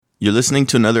You're listening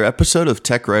to another episode of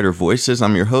Tech Writer Voices.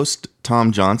 I'm your host,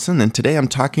 Tom Johnson, and today I'm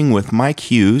talking with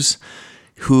Mike Hughes,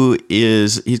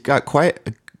 he's got quite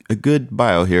a good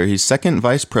bio here. He's second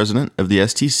vice president of the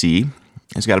STC.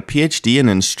 He's got a PhD in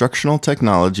instructional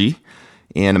technology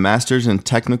and a master's in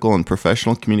technical and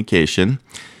professional communication.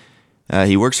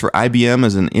 He works for IBM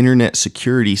as an internet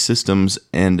security systems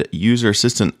and user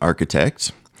assistant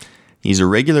architect. He's a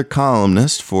regular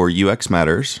columnist for UX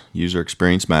Matters, User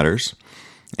Experience Matters,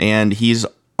 and he's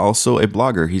also a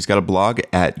blogger. He's got a blog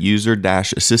at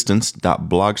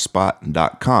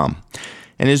user-assistance.blogspot.com.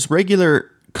 And his regular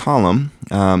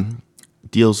column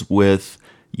deals with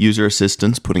user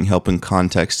assistance, putting help in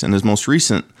context. And his most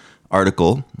recent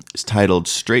article is titled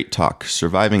Straight Talk,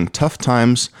 Surviving Tough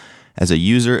Times as a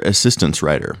User Assistance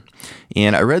Writer.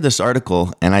 And I read this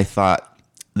article and I thought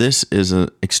this is an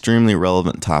extremely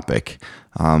relevant topic,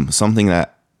 something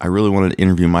that I really wanted to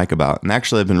interview Mike about. And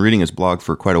actually, I've been reading his blog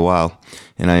for quite a while,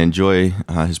 and I enjoy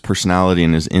his personality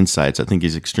and his insights. I think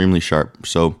he's extremely sharp.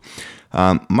 So,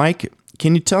 Mike,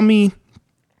 can you tell me,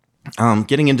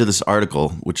 getting into this article,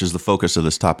 which is the focus of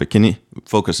this topic,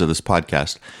 focus of this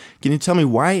podcast, can you tell me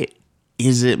why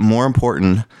is it more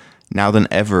important now than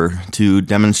ever to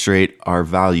demonstrate our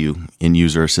value in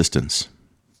user assistance?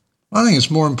 I think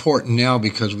it's more important now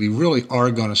because we really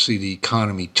are going to see the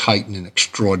economy tighten in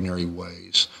extraordinary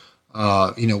ways.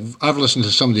 I've listened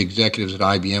to some of the executives at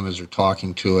IBM as they're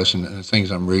talking to us, and the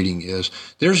things I'm reading is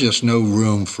there's just no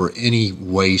room for any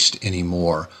waste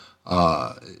anymore.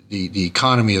 The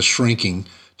economy is shrinking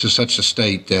to such a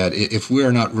state that if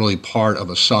we're not really part of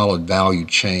a solid value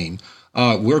chain,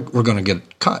 we're going to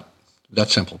get cut.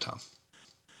 That's simple, Tom.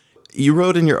 You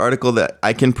wrote in your article that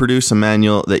I can produce a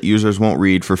manual that users won't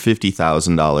read for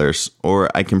 $50,000, or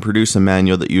I can produce a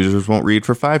manual that users won't read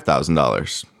for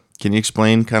 $5,000. Can you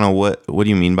explain kind of what do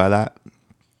you mean by that?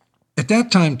 At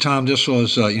that time, Tom, this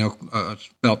was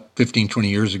about 15, 20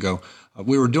 years ago.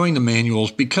 We were doing the manuals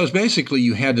because basically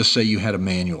you had to say you had a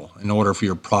manual in order for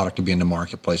your product to be in the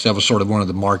marketplace. That was sort of one of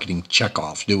the marketing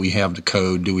checkoffs. Do we have the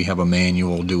code? Do we have a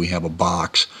manual? Do we have a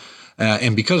box?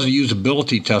 And because of the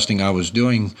usability testing I was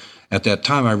doing at that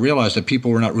time, I realized that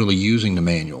people were not really using the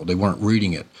manual. They weren't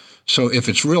reading it. So if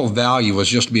its real value was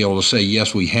just to be able to say,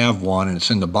 yes, we have one, and it's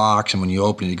in the box, and when you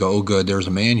open it, you go, oh, good, there's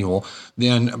a manual,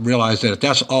 then realize that if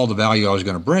that's all the value I was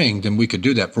going to bring, then we could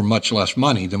do that for much less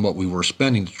money than what we were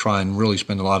spending to try and really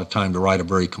spend a lot of time to write a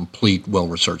very complete,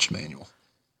 well-researched manual.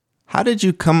 How did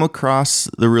you come across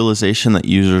the realization that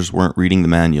users weren't reading the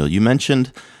manual? You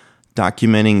mentioned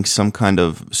documenting some kind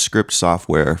of script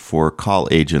software for call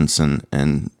agents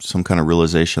and some kind of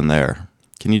realization there.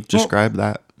 Can you describe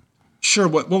that? Sure.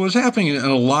 What was happening in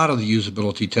a lot of the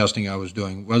usability testing I was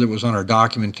doing, whether it was on our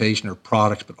documentation or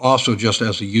products, but also just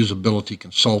as a usability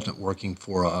consultant working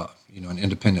for an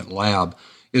independent lab,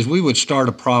 is we would start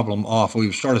a problem off. We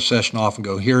would start a session off and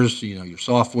go, here's your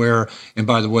software, and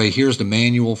by the way, here's the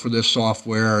manual for this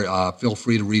software. Feel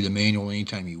free to read the manual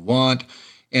anytime you want.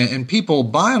 And people,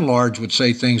 by and large, would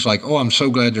say things like, oh, I'm so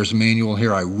glad there's a manual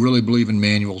here. I really believe in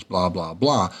manuals, blah, blah,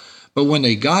 blah. But when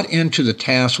they got into the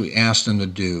task we asked them to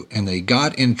do and they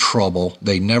got in trouble,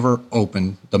 they never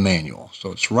opened the manual.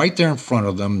 So it's right there in front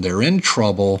of them. They're in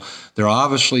trouble. They're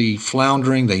obviously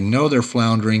floundering. They know they're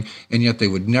floundering, and yet they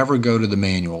would never go to the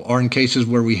manual. Or in cases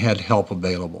where we had help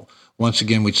available. Once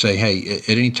again, we'd say, hey, at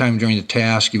any time during the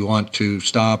task you want to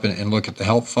stop and look at the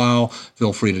help file,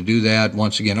 feel free to do that.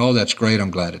 Once again, oh, that's great. I'm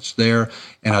glad it's there.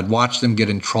 And I'd watch them get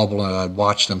in trouble, and I'd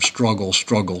watch them struggle.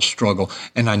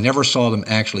 And I never saw them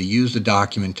actually use the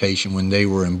documentation when they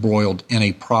were embroiled in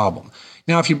a problem.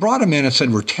 Now, if you brought them in and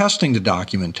said, we're testing the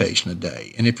documentation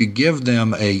today, and if you give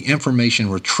them a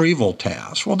information retrieval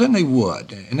task, well, then they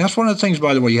would. And that's one of the things,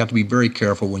 by the way, you have to be very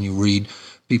careful when you read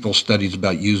people's studies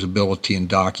about usability and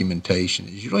documentation.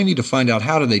 You really need to find out,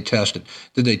 how did they test it?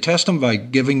 Did they test them by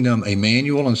giving them a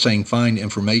manual and saying, find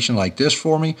information like this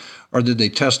for me? Or did they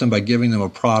test them by giving them a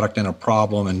product and a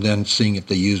problem and then seeing if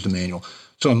they used the manual?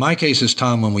 So in my case, this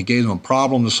time when we gave them a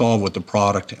problem to solve with the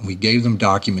product and we gave them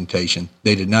documentation,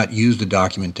 they did not use the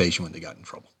documentation when they got in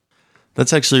trouble.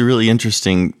 That's actually really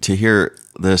interesting to hear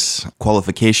this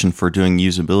qualification for doing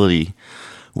usability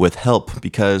with help,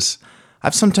 because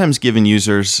I've sometimes given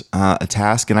users a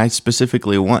task and I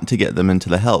specifically want to get them into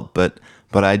the help, but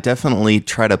I definitely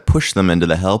try to push them into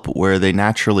the help where they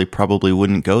naturally probably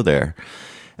wouldn't go there.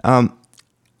 I'm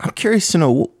curious to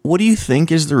know, what do you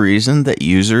think is the reason that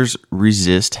users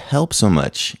resist help so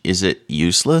much? Is it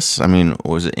useless? I mean,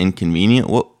 or is it inconvenient?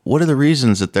 What are the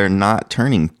reasons that they're not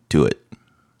turning to it?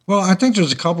 Well, I think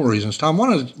there's a couple of reasons, Tom.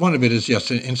 One of it is,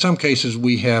 yes, in some cases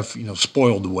we have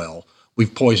spoiled the well.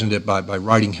 we've poisoned it by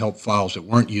writing help files that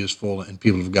weren't useful, and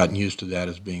people have gotten used to that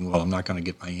as being, well, I'm not going to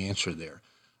get my answer there.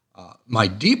 My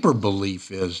deeper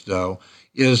belief is, though,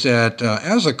 is that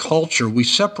as a culture, we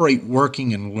separate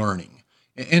working and learning.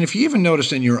 And if you even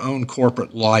notice in your own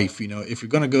corporate life, if you're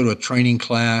going to go to a training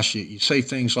class, you say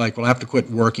things like, well, I have to quit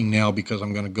working now because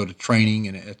I'm going to go to training.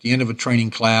 And at the end of a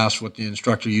training class, what the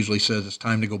instructor usually says, it's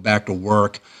time to go back to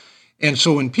work. And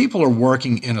so when people are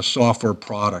working in a software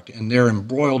product and they're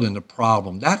embroiled in the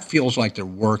problem, that feels like they're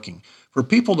working. For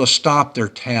people to stop their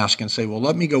task and say, well,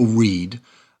 let me go read,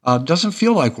 doesn't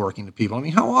feel like working to people. I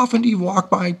mean, how often do you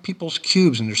walk by people's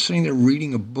cubes and they're sitting there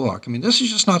reading a book? I mean, this is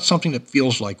just not something that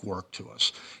feels like work to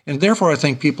us. And therefore, I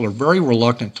think people are very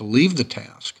reluctant to leave the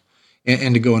task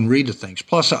and to go and read the things.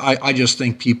 Plus, I just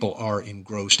think people are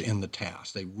engrossed in the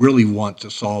task. They really want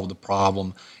to solve the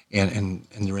problem, and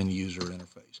they're in the user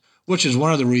interface, which is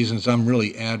one of the reasons I'm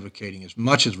really advocating as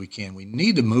much as we can. We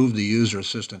need to move the user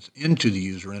assistance into the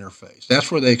user interface.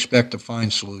 That's where they expect to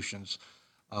find solutions.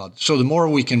 So the more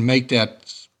we can make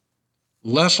that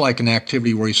less like an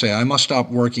activity where you say, I must stop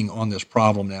working on this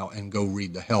problem now and go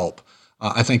read the help,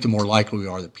 I think the more likely we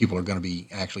are that people are going to be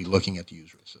actually looking at the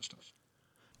user assistance.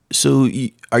 So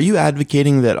are you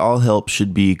advocating that all help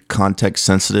should be context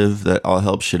sensitive, that all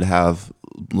help should have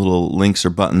little links or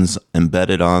buttons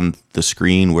embedded on the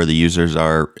screen where the users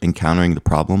are encountering the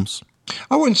problems?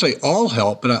 I wouldn't say all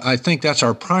help, but I think that's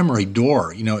our primary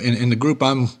door. In the group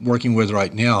I'm working with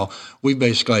right now, we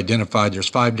basically identified there's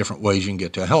 5 different ways you can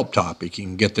get to a help topic. You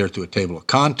can get there through a table of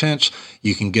contents.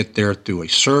 You can get there through a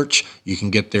search. You can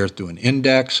get there through an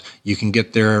index. You can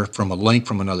get there from a link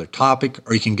from another topic,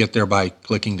 or you can get there by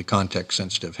clicking the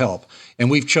context-sensitive help. And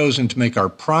we've chosen to make our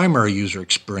primary user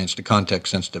experience the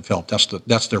context-sensitive help.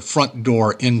 That's their front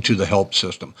door into the help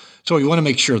system. So we want to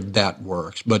make sure that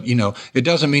works. But, it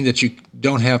doesn't mean that you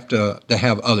don't have to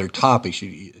have other topics.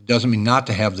 It doesn't mean not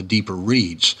to have the deeper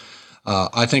reads.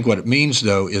 I think what it means,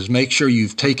 though, is make sure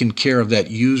you've taken care of that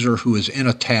user who is in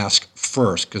a task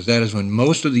first, because that is when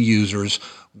most of the users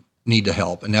need the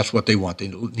help, and that's what they want. They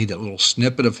need that little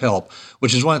snippet of help,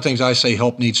 which is one of the things I say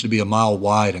help needs to be a mile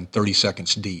wide and 30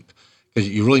 seconds deep, because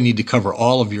you really need to cover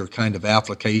all of your kind of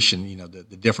application,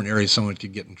 the different areas someone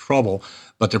could get in trouble,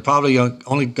 but they're probably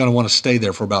only going to want to stay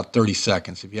there for about 30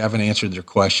 seconds. If you haven't answered their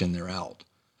question, they're out.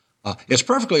 It's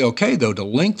perfectly okay, though, to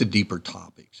link the deeper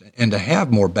topics and to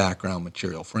have more background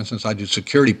material. For instance, I do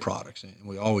security products, and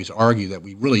we always argue that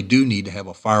we really do need to have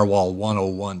a Firewall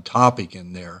 101 topic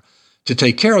in there to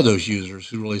take care of those users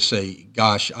who really say,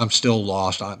 gosh, I'm still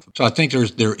lost. So I think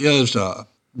there is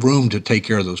room to take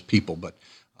care of those people, but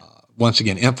once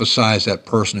again, emphasize that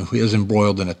person who is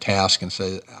embroiled in a task and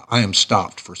say, I am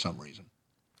stopped for some reason.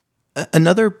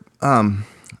 Another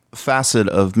facet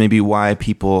of maybe why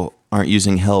people aren't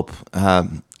using help I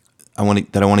want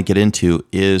to get into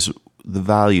is the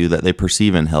value that they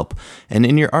perceive in help. And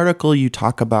in your article, you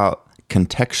talk about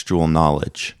contextual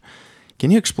knowledge.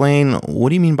 Can you explain what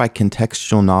do you mean by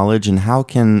contextual knowledge, and how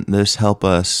can this help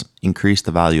us increase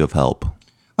the value of help?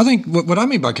 I think what I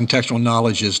mean by contextual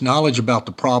knowledge is knowledge about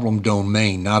the problem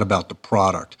domain, not about the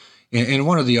product. In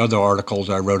one of the other articles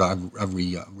I wrote, I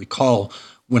recall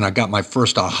when I got my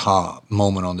first aha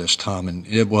moment on this, Tom, and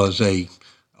it was a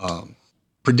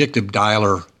predictive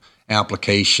dialer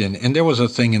application, and there was a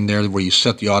thing in there where you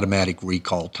set the automatic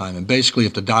recall time. And basically,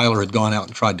 if the dialer had gone out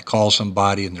and tried to call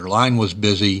somebody and their line was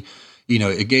busy,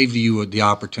 it gave you the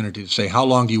opportunity to say, how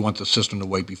long do you want the system to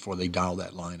wait before they dial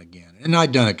that line again? And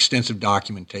I'd done extensive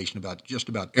documentation about just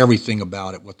about everything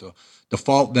about it, what the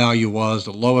default value was,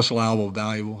 the lowest allowable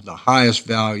value, the highest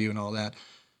value, and all that.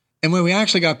 And when we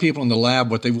actually got people in the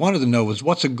lab, what they wanted to know was,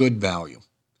 what's a good value?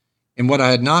 And what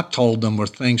I had not told them were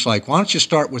things like, why don't you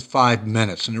start with 5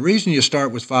 minutes? And the reason you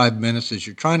start with 5 minutes is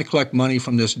you're trying to collect money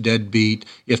from this deadbeat.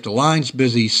 If the line's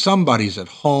busy, somebody's at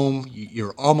home,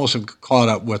 you're almost caught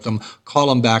up with them, call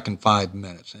them back in 5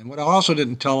 minutes. And what I also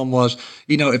didn't tell them was,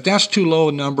 if that's too low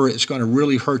a number, it's going to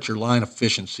really hurt your line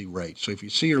efficiency rate. So if you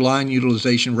see your line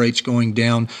utilization rates going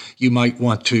down, you might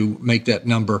want to make that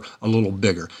number a little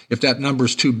bigger. If that number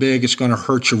is too big, it's going to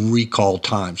hurt your recall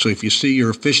time. So if you see your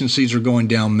efficiencies are going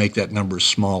down, make that number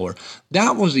smaller.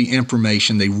 That was the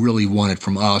information they really wanted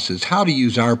from us, is how to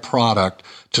use our product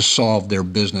to solve their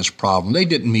business problem. They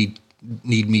didn't need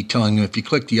me telling them, if you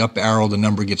click the up arrow, the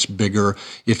number gets bigger.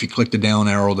 If you click the down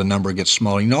arrow, the number gets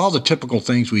smaller. All the typical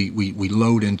things we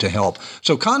load into help.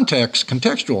 So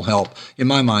contextual help, in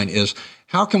my mind, is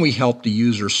how can we help the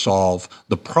user solve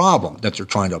the problem that they're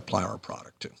trying to apply our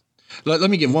product to? Let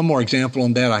me give one more example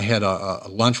on that. I had a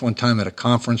lunch one time at a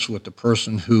conference with the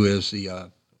person who is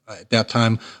at that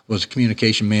time was a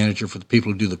communication manager for the people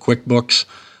who do the QuickBooks.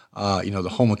 the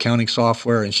home accounting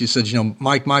software. And she said,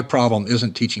 Mike, my problem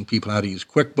isn't teaching people how to use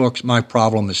QuickBooks. My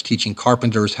problem is teaching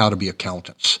carpenters how to be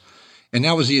accountants. And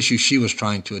that was the issue she was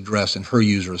trying to address in her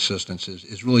user assistance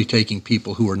is really taking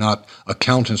people who are not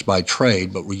accountants by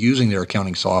trade, but were using their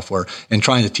accounting software and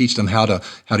trying to teach them how to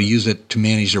use it to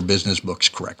manage their business books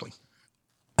correctly.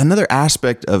 Another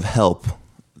aspect of help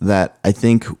that I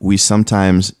think we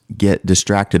sometimes get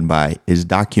distracted by is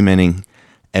documenting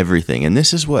everything. And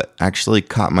this is what actually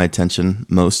caught my attention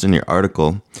most in your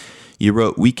article. You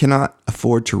wrote, "We cannot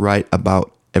afford to write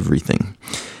about everything."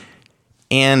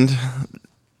 And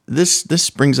this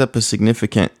brings up a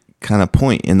significant kind of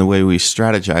point in the way we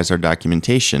strategize our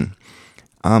documentation.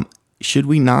 Should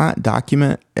we not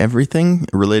document everything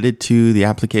related to the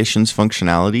application's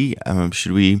functionality?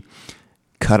 Should we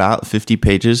cut out 50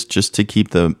 pages just to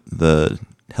keep the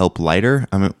help lighter?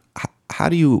 I mean, how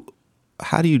do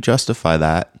you justify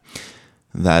that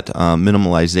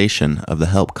minimalization of the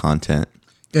help content?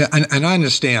 Yeah, and I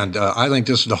understand. I think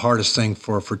this is the hardest thing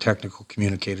for technical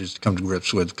communicators to come to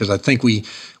grips with, because I think we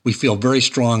feel very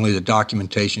strongly that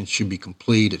documentation should be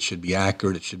complete, it should be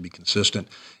accurate, it should be consistent.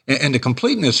 And the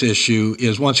completeness issue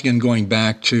is, once again, going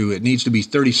back to it needs to be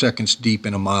 30 seconds deep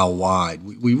and a mile wide.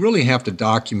 We really have to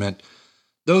document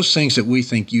those things that we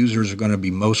think users are going to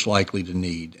be most likely to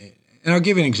need. And I'll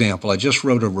give you an example. I just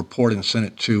wrote a report and sent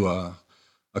it to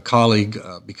a colleague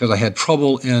because I had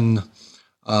trouble in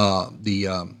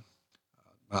I'm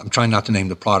trying not to name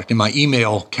the product, in my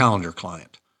email calendar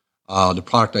client, the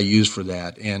product I use for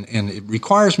that. And it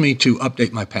requires me to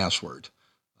update my password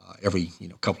every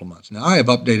couple of months. Now, I have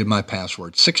updated my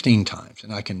password 16 times,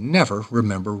 and I can never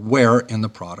remember where in the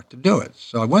product to do it.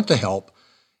 So I went to help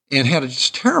and had a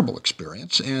just terrible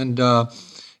experience and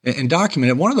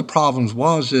documented. One of the problems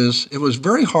is it was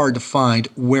very hard to find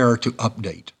where to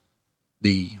update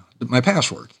my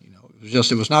password.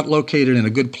 It was not located in a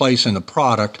good place in the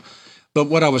product. But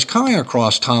what I was coming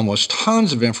across, Tom, was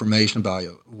tons of information about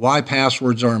why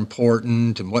passwords are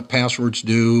important and what passwords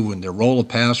do and their role of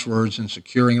passwords and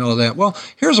securing and all that. Well,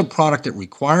 here's a product that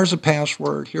requires a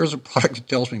password. Here's a product that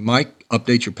tells me, Mike,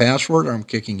 update your password or I'm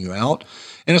kicking you out.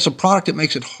 And it's a product that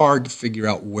makes it hard to figure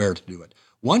out where to do it.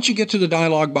 Once you get to the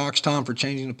dialog box, Tom, for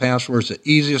changing the password, it's the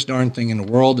easiest darn thing in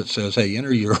the world. It says, hey,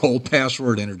 enter your old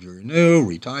password, enter your new,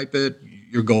 retype it.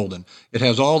 You're golden. It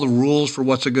has all the rules for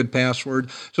what's a good password.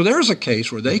 So there's a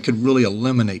case where they could really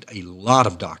eliminate a lot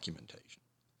of documentation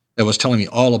that was telling me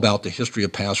all about the history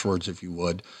of passwords, if you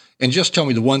would, and just tell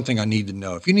me the one thing I need to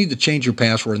know. If you need to change your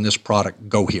password in this product,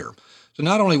 go here. So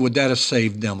not only would that have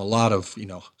saved them a lot of,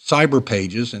 cyber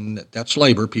pages, and that's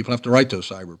labor. People have to write those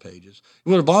cyber pages. It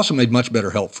would have also made much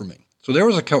better help for me. So there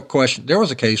was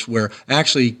a case where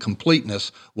actually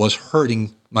completeness was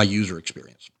hurting my user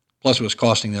experience. Plus, it was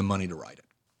costing them money to write it.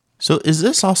 So is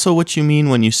this also what you mean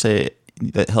when you say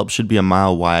that help should be a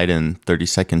mile wide and 30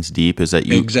 seconds deep? Is that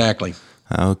you? Exactly.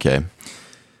 Okay.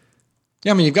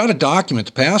 Yeah, I mean, you've got to document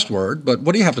the password, but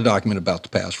what do you have to document about the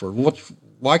password?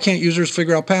 Why can't users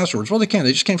figure out passwords? Well, they can.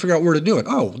 They just can't figure out where to do it.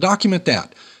 Oh, document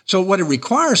that. So what it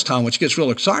requires, Tom, which gets real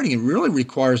exciting, it really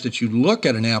requires that you look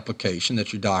at an application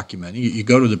that you're documenting. You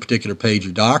go to the particular page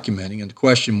you're documenting, and the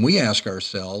question we ask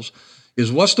ourselves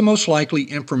is, what's the most likely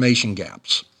information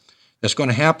gaps that's going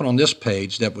to happen on this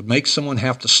page that would make someone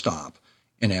have to stop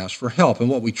and ask for help? And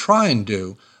what we try and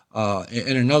do,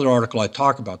 in another article I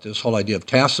talk about this whole idea of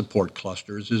task support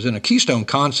clusters, is in a keystone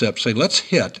concept, say, let's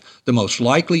hit the most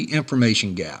likely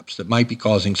information gaps that might be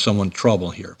causing someone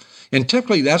trouble here. And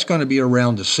typically that's going to be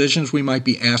around decisions we might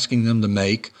be asking them to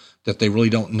make that they really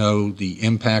don't know the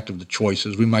impact of the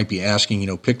choices. We might be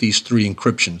asking, pick these 3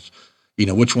 encryptions.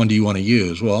 Which one do you want to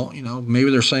use? Well, maybe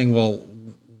they're saying, well,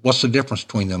 what's the difference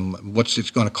between them? What's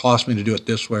it's going to cost me to do it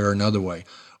this way or another way?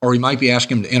 Or we might be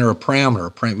asking them to enter a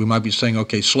parameter. We might be saying,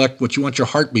 okay, select what you want your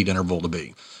heartbeat interval to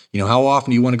be. How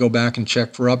often do you want to go back and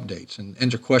check for updates? And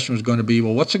the question was going to be,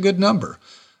 well, what's a good number?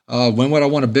 When would I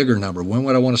want a bigger number? When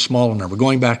would I want a smaller number?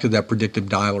 Going back to that predictive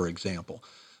dialer example.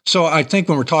 So I think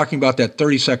when we're talking about that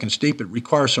 30 seconds deep, it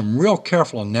requires some real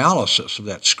careful analysis of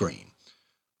that screen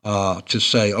to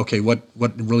say, okay, what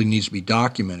really needs to be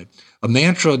documented. A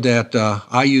mantra that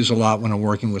I use a lot when I'm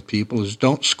working with people is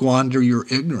don't squander your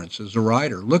ignorance as a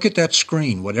writer. Look at that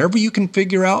screen. Whatever you can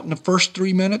figure out in the first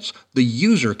 3 minutes, the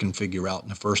user can figure out in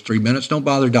the first 3 minutes. Don't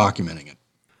bother documenting it.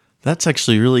 That's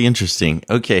actually really interesting.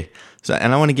 Okay.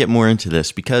 And I want to get more into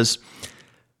this because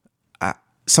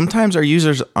sometimes our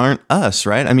users aren't us,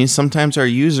 right? I mean, sometimes our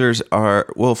users are,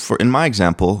 in my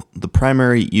example, the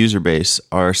primary user base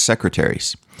are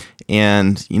secretaries.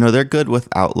 And, they're good with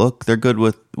Outlook, they're good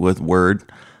with Word,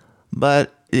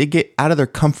 but they get out of their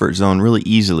comfort zone really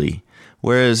easily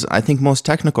Whereas I think most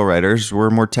technical writers, we're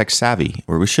more tech savvy,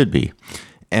 or we should be.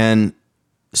 And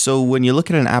so when you look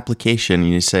at an application and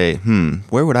you say,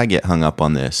 where would I get hung up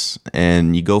on this?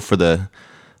 And you go for the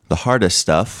hardest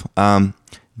stuff.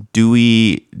 Do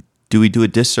we do a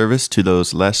disservice to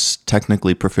those less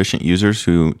technically proficient users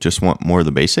who just want more of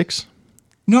the basics?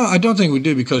 No, I don't think we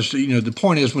do, because the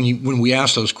point is when we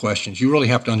ask those questions, you really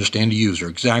have to understand the user,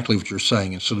 exactly what you're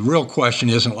saying. And so the real question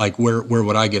isn't like where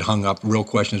would I get hung up. The real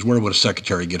question is, where would a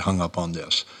secretary get hung up on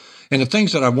this? And the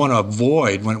things that I want to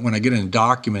avoid when I get into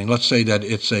documenting, let's say that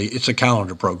it's a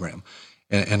calendar program,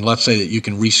 and let's say that you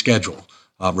can reschedule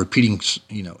repeating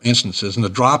instances, and the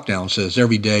drop down says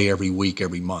every day, every week,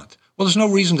 every month. Well, there's no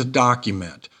reason to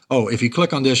document. Oh, if you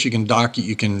click on this, you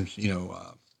can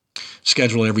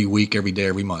schedule every week, every day,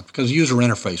 every month, because the user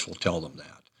interface will tell them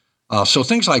that. So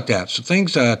things like that. So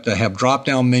things that have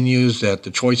drop-down menus, that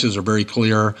the choices are very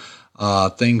clear.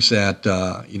 Things that,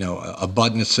 a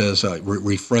button that says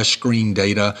refresh screen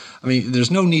data. I mean,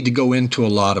 there's no need to go into a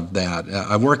lot of that.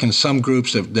 I work in some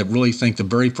groups that really think the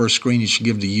very first screen you should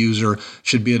give the user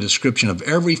should be a description of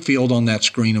every field on that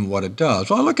screen and what it does.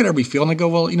 Well, I look at every field and I go,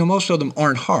 well, most of them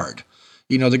aren't hard.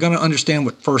 They're going to understand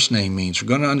what first name means. They're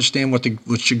going to understand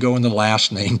what should go in the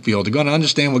last name field. They're going to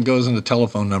understand what goes in the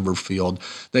telephone number field.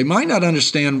 They might not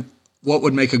understand what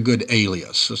would make a good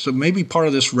alias. So maybe part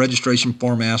of this registration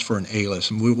form asks for an alias.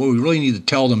 And what we really need to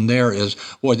tell them there is,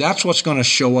 boy, that's what's going to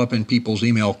show up in people's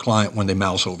email client when they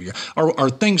mouse over you, or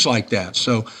things like that.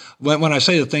 So when I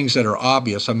say the things that are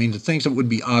obvious, I mean the things that would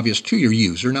be obvious to your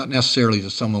user, not necessarily to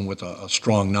someone with a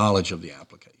strong knowledge of the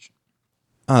application.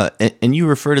 And you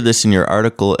refer to this in your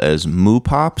article as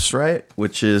MOPOPs, right?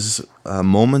 Which is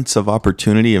moments of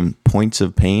opportunity and points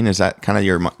of pain. Is that kind of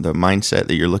the mindset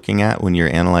that you're looking at when you're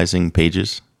analyzing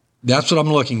pages? That's what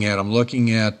I'm looking at. I'm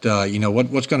looking at,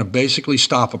 what's going to basically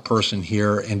stop a person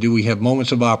here, and do we have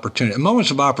moments of opportunity? And moments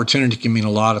of opportunity can mean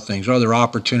a lot of things. Are there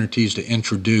opportunities to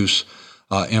introduce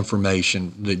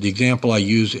information? The example I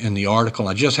use in the article,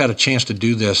 and I just had a chance to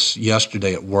do this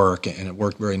yesterday at work, and it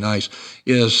worked very nice,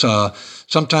 is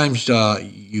sometimes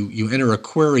you enter a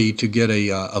query to get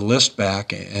a list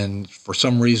back, and for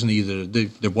some reason either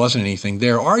there wasn't anything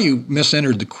there, or you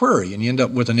misentered the query and you end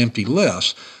up with an empty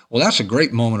list. Well, that's a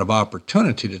great moment of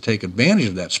opportunity to take advantage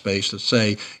of that space to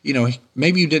say,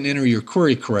 maybe you didn't enter your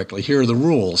query correctly. Here are the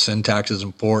rules. Syntax is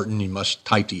important. You must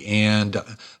type the and,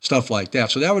 stuff like that.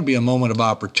 So that would be a moment of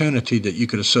opportunity that you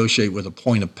could associate with a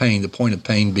point of pain, the point of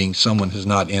pain being someone has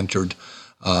not entered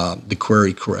the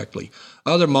query correctly.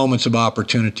 Other moments of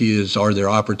opportunity are there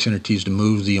opportunities to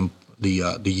move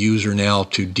the user now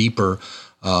to deeper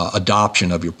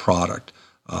adoption of your product.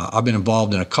 I've been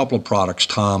involved in a couple of products,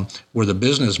 Tom, where the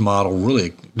business model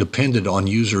really depended on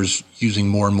users using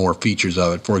more and more features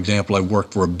of it. For example, I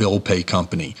worked for a bill pay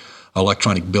company,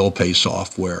 electronic bill pay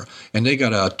software, and they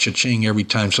got a cha-ching every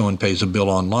time someone pays a bill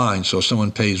online. So if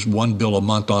someone pays one bill a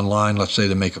month online, let's say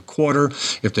they make a quarter.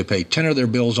 If they pay 10 of their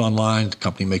bills online, the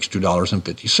company makes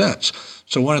 $2.50.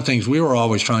 So one of the things we were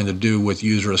always trying to do with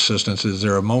user assistance is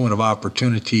there a moment of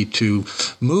opportunity to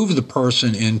move the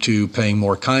person into paying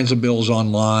more kinds of bills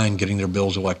online, getting their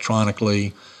bills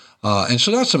electronically. And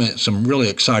so that's some really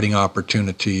exciting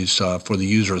opportunities for the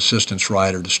user assistance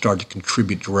writer to start to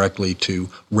contribute directly to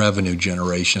revenue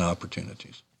generation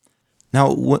opportunities.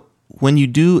 Now, when you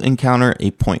do encounter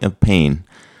a point of pain,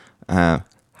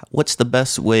 what's the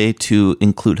best way to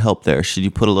include help there? Should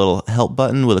you put a little help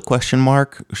button with a question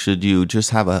mark? Should you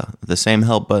just have the same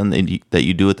help button that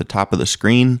you do at the top of the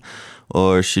screen?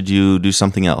 Or should you do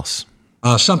something else?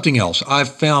 Something else.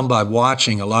 I've found by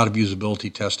watching a lot of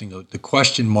usability testing, the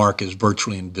question mark is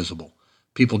virtually invisible.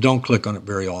 People don't click on it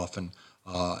very often,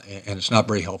 and it's not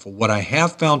very helpful. What I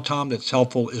have found, Tom, that's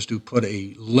helpful is to put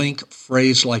a link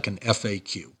phrased like an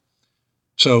FAQ.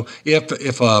 So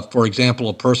if for example,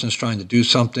 a person's trying to do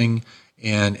something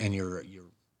and you're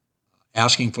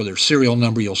asking for their serial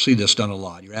number, you'll see this done a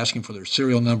lot. You're asking for their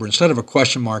serial number. Instead of a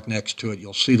question mark next to it,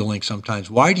 you'll see the link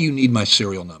sometimes. Why do you need my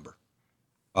serial number?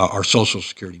 Our social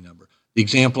security number. The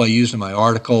example I used in my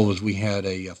article was we had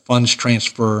a funds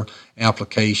transfer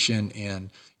application, and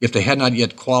if they had not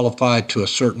yet qualified to a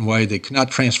certain way, they could not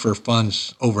transfer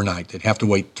funds overnight. They'd have to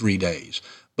wait 3 days.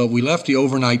 But we left the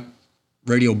overnight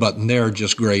radio button there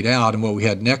just grayed out, and what we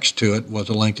had next to it was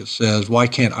a link that says, why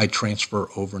can't I transfer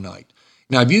overnight?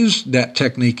 Now, I've used that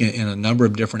technique in a number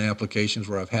of different applications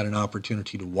where I've had an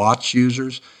opportunity to watch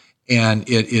users, and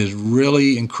it is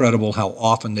really incredible how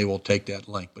often they will take that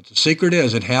link. But the secret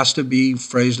is it has to be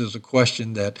phrased as a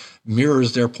question that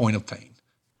mirrors their point of pain.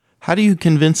 How do you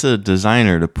convince a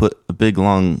designer to put a big,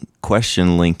 long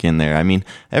question link in there? I mean,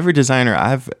 every designer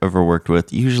I've ever worked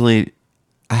with, usually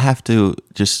I have to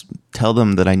just tell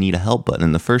them that I need a help button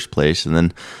in the first place, and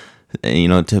then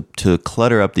to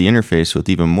clutter up the interface with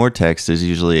even more text is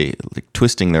usually like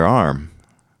twisting their arm.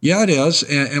 Yeah, it is.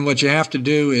 And what you have to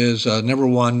do is, number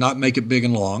one, not make it big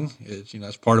and long.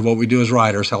 That's part of what we do as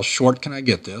writers. How short can I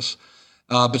get this?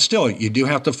 But still, you do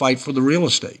have to fight for the real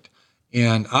estate.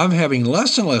 And I'm having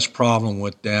less and less problem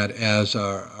with that as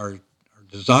our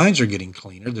designs are getting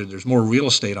cleaner. There's more real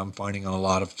estate I'm finding on a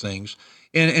lot of things.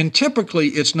 And typically,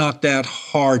 it's not that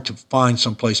hard to find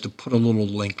some place to put a little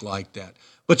link like that.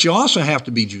 But you also have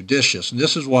to be judicious. And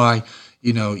this is why,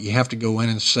 you have to go in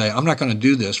and say, I'm not going to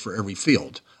do this for every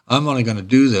field. I'm only going to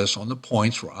do this on the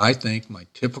points where I think my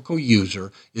typical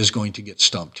user is going to get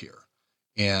stumped here.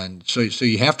 And so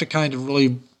you have to kind of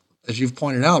really, as you've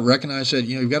pointed out, recognize that,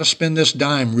 you've got to spend this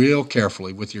dime real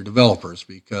carefully with your developers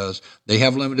because they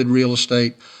have limited real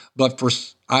estate. But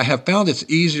I have found it's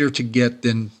easier to get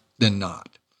than not.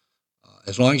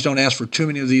 As long as you don't ask for too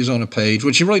many of these on a page,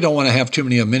 which you really don't want to have too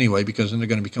many of them anyway, because then they're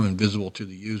going to become invisible to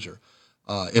the user.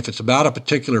 If it's about a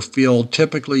particular field,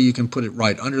 typically you can put it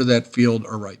right under that field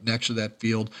or right next to that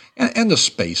field, and the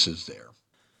space is there.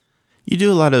 You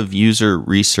do a lot of user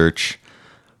research.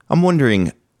 I'm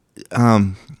wondering,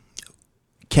 can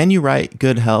you write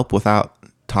good help without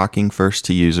talking first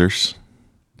to users?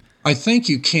 I think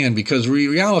you can, because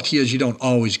reality is you don't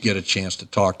always get a chance to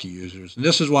talk to users. And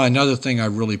this is why another thing I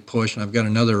really push, and I've got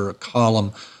another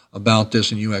column about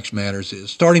this in UX Matters,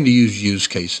 is starting to use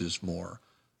cases more.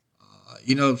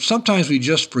 Sometimes we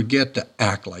just forget to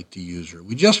act like the user.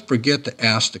 We just forget to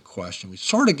ask the question. We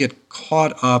sort of get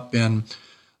caught up in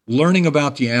learning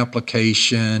about the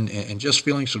application and just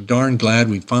feeling so darn glad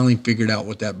we finally figured out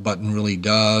what that button really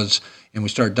does, and we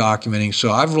start documenting.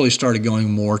 So I've really started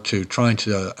going more to trying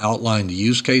to outline the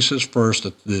use cases first,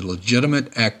 the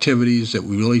legitimate activities that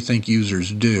we really think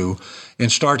users do,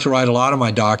 and start to write a lot of my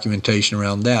documentation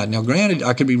around that. Now, granted,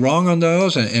 I could be wrong on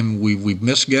those, and we've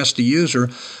misguessed the user,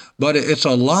 but it's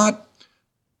a lot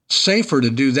safer to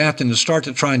do that than to start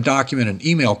to try and document an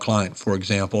email client, for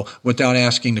example, without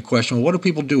asking the question, well, what do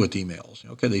people do with emails?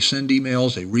 Okay, they send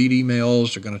emails, they read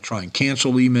emails, they're going to try and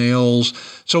cancel emails.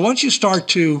 So once you start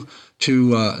to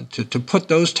put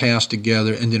those tasks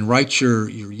together and then write your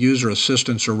user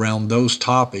assistance around those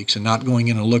topics and not going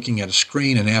in and looking at a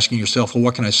screen and asking yourself, well,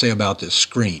 what can I say about this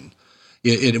screen?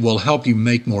 It will help you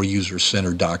make more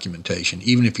user-centered documentation,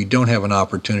 even if you don't have an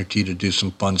opportunity to do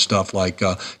some fun stuff like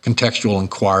contextual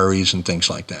inquiries and things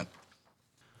like that.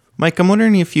 Mike, I'm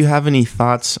wondering if you have any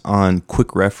thoughts on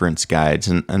quick reference guides.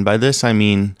 And by this, I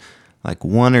mean like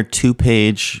 1 or 2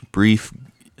 page brief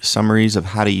summaries of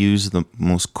how to use the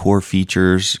most core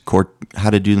features,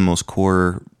 how to do the most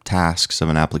core tasks of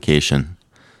an application.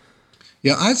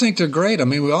 Yeah, I think they're great. I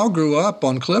mean, we all grew up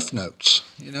on Cliff Notes,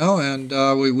 and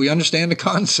we understand the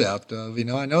concept of,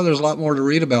 I know there's a lot more to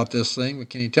read about this thing, but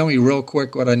can you tell me real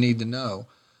quick what I need to know?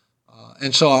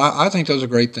 And so I think those are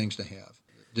great things to have.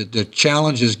 The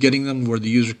challenge is getting them where the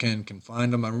user can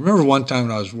find them. I remember one time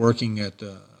when I was working at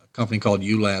a company called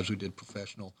U-Labs. We did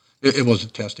professional. It was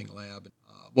a testing lab.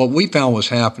 What we found was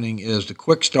happening is the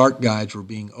quick start guides were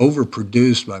being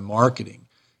overproduced by marketing.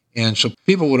 And so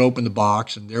people would open the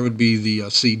box, and there would be the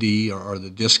CD or the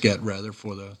diskette, rather,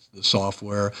 for the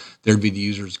software. There'd be the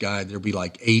user's guide. There'd be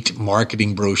like 8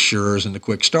 marketing brochures and the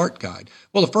quick start guide.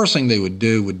 Well, the first thing they would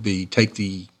do would be take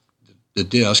the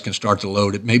disk and start to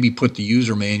load it, maybe put the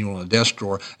user manual in a desk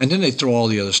drawer, and then they'd throw all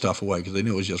the other stuff away because they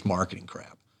knew it was just marketing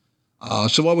crap.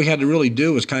 So what we had to really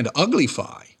do was kind of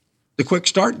uglify the quick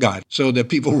start guide so that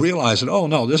people realize that, oh,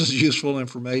 no, this is useful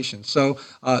information. So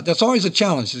that's always a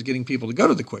challenge, is getting people to go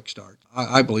to the quick start.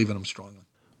 I believe in them strongly.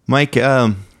 Mike,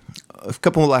 a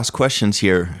couple of last questions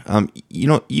here.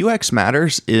 UX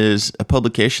Matters is a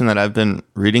publication that I've been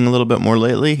reading a little bit more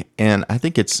lately, and I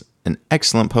think it's an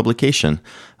excellent publication.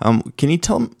 Can you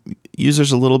tell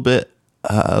users a little bit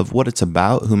of what it's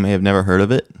about who may have never heard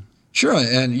of it? Sure,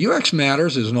 and UX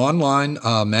Matters is an online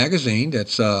magazine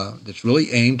that's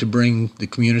really aimed to bring the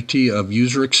community of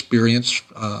user experience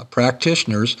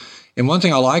practitioners. And one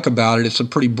thing I like about it, it's a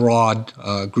pretty broad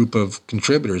group of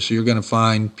contributors. So you're going to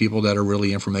find people that are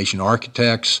really information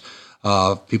architects,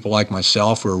 people like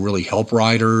myself who are really help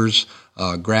writers,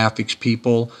 graphics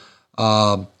people.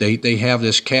 They have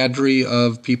this cadre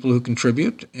of people who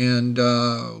contribute, and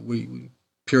we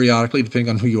periodically, depending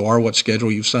on who you are, what schedule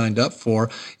you've signed up for,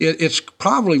 it's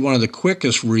probably one of the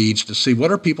quickest reads to see what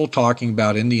are people talking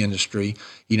about in the industry.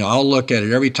 I'll look at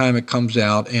it every time it comes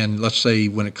out, and let's say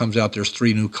when it comes out, there's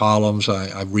 3 new columns.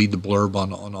 I read the blurb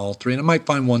on all 3, and I might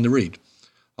find one to read.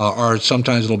 or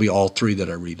sometimes it'll be all three that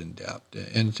I read in depth.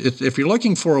 And if you're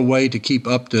looking for a way to keep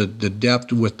up to the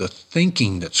depth with the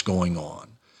thinking that's going on,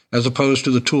 as opposed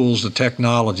to the tools, the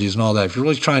technologies, and all that, if you're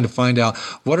really trying to find out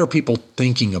what are people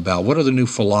thinking about, what are the new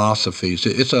philosophies,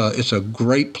 it's a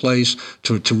great place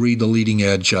to read the leading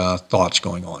edge thoughts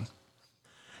going on.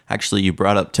 Actually, you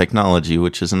brought up technology,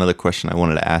 which is another question I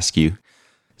wanted to ask you.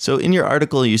 So in your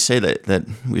article, you say that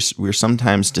we're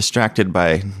sometimes distracted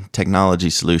by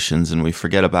technology solutions and we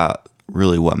forget about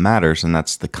really what matters, and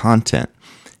that's the content.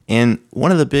 And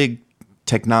one of the big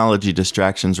technology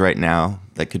distractions right now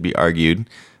that could be argued,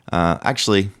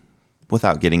 actually,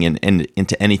 without getting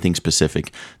into anything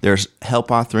specific, there's help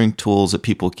authoring tools that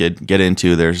people could get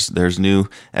into. There's new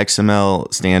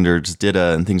XML standards,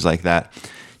 DITA, and things like that.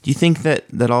 Do you think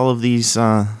that all of these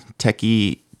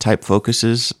techie type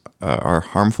focuses are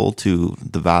harmful to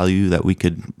the value that we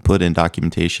could put in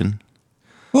documentation?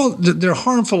 Well, they're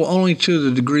harmful only to the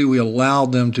degree we allow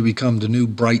them to become the new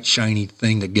bright, shiny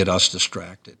thing that get us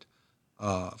distracted.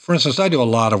 For instance, I do a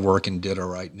lot of work in DITA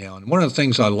right now, and one of the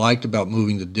things I liked about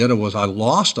moving to DITA was I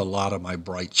lost a lot of my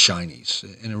bright shinies,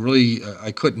 and it really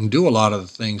I couldn't do a lot of the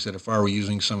things that if I were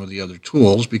using some of the other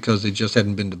tools because they just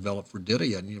hadn't been developed for DITA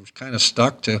yet, and you was kind of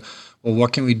stuck to, well,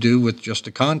 what can we do with just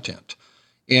the content?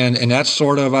 And that's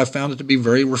sort of, I found it to be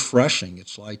very refreshing.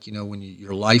 It's like, when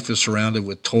your life is surrounded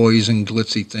with toys and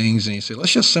glitzy things, and you say,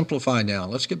 let's just simplify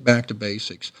down, let's get back to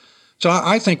basics. So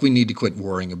I think we need to quit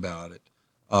worrying about it.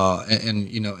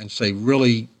 And say,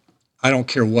 really, I don't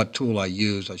care what tool I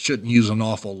use. I shouldn't use an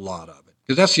awful lot of it.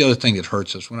 Because that's the other thing that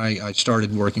hurts us. When I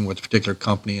started working with a particular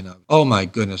company, and oh my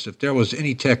goodness, if there was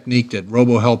any technique that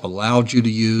RoboHelp allowed you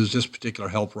to use, this particular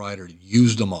help writer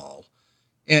used them all.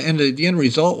 And the end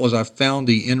result was I found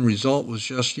the end result was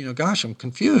just, gosh, I'm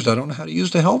confused. I don't know how to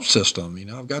use the help system.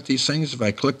 I've got these things. If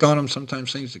I click on them,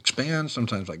 sometimes things expand.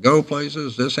 Sometimes I go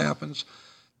places. This happens.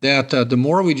 That the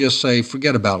more we just say,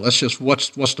 forget about it, let's just, what's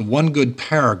the one good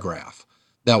paragraph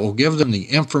that will give them the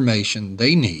information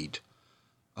they need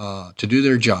to do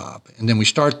their job. And then we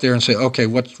start there and say, okay,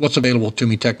 what's available to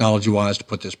me technology-wise to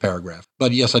put this paragraph.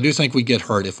 But yes, I do think we get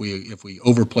hurt if we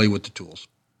overplay with the tools.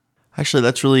 Actually,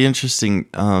 that's really interesting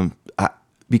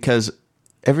because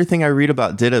everything I read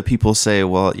about DITA, people say,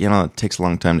 well, it takes a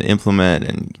long time to implement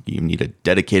and you need a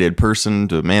dedicated person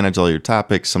to manage all your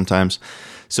topics sometimes.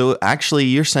 So actually,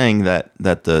 you're saying that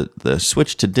the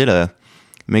switch to DITA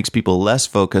makes people less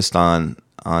focused on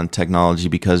technology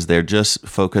because they're just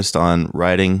focused on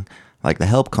writing like the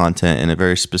help content in a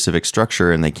very specific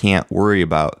structure, and they can't worry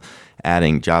about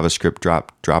adding JavaScript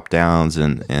drop downs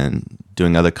and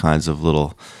doing other kinds of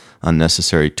little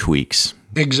unnecessary tweaks.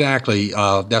 Exactly.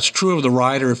 That's true of the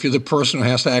writer. If you're the person who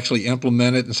has to actually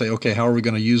implement it and say, okay, how are we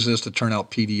going to use this to turn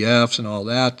out PDFs and all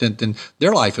that, then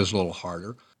their life is a little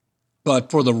harder.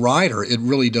 But for the writer, it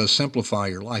really does simplify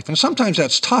your life. And sometimes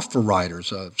that's tough for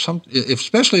writers,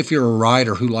 especially if you're a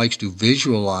writer who likes to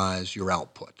visualize your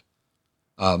output.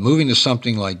 Moving to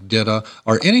something like DITA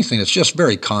or anything that's just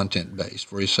very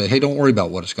content-based, where you say, hey, don't worry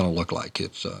about what it's going to look like.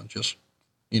 It's just,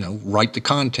 write the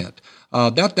content.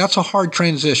 That's a hard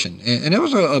transition. And it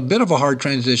was a bit of a hard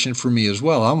transition for me as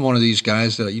well. I'm one of these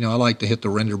guys that, I like to hit the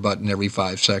render button every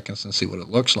 5 seconds and see what it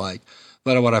looks like.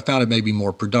 But what I found, it made me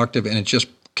more productive, and it just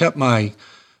kept my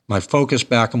focus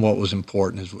back on what was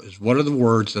important is what are the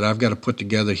words that I've got to put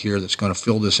together here that's going to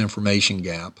fill this information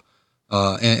gap.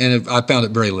 I found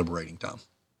it very liberating, Tom.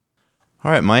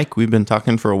 All right, Mike, we've been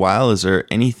talking for a while. Is there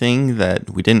anything that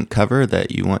we didn't cover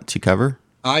that you want to cover?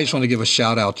 I just want to give a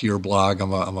shout out to your blog.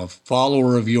 I'm a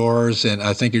follower of yours, and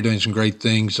I think you're doing some great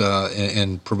things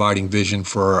in providing vision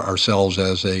for ourselves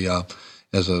as a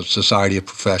society of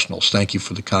professionals. Thank you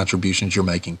for the contributions you're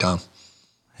making, Tom.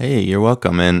 Hey, you're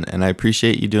welcome. And I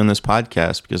appreciate you doing this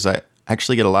podcast because I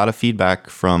actually get a lot of feedback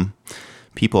from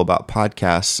people about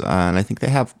podcasts, and I think they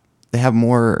have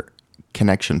more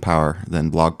connection power than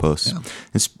blog posts. Yeah.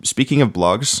 And speaking of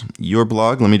blogs, your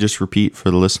blog, let me just repeat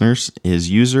for the listeners, is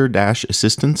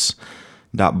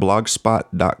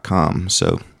user-assistance.blogspot.com.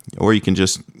 So, or you can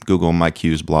just Google Mike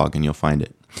Hughes blog and you'll find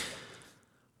it.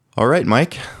 All right,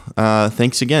 Mike,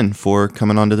 thanks again for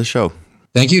coming on to the show.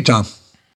 Thank you, Tom.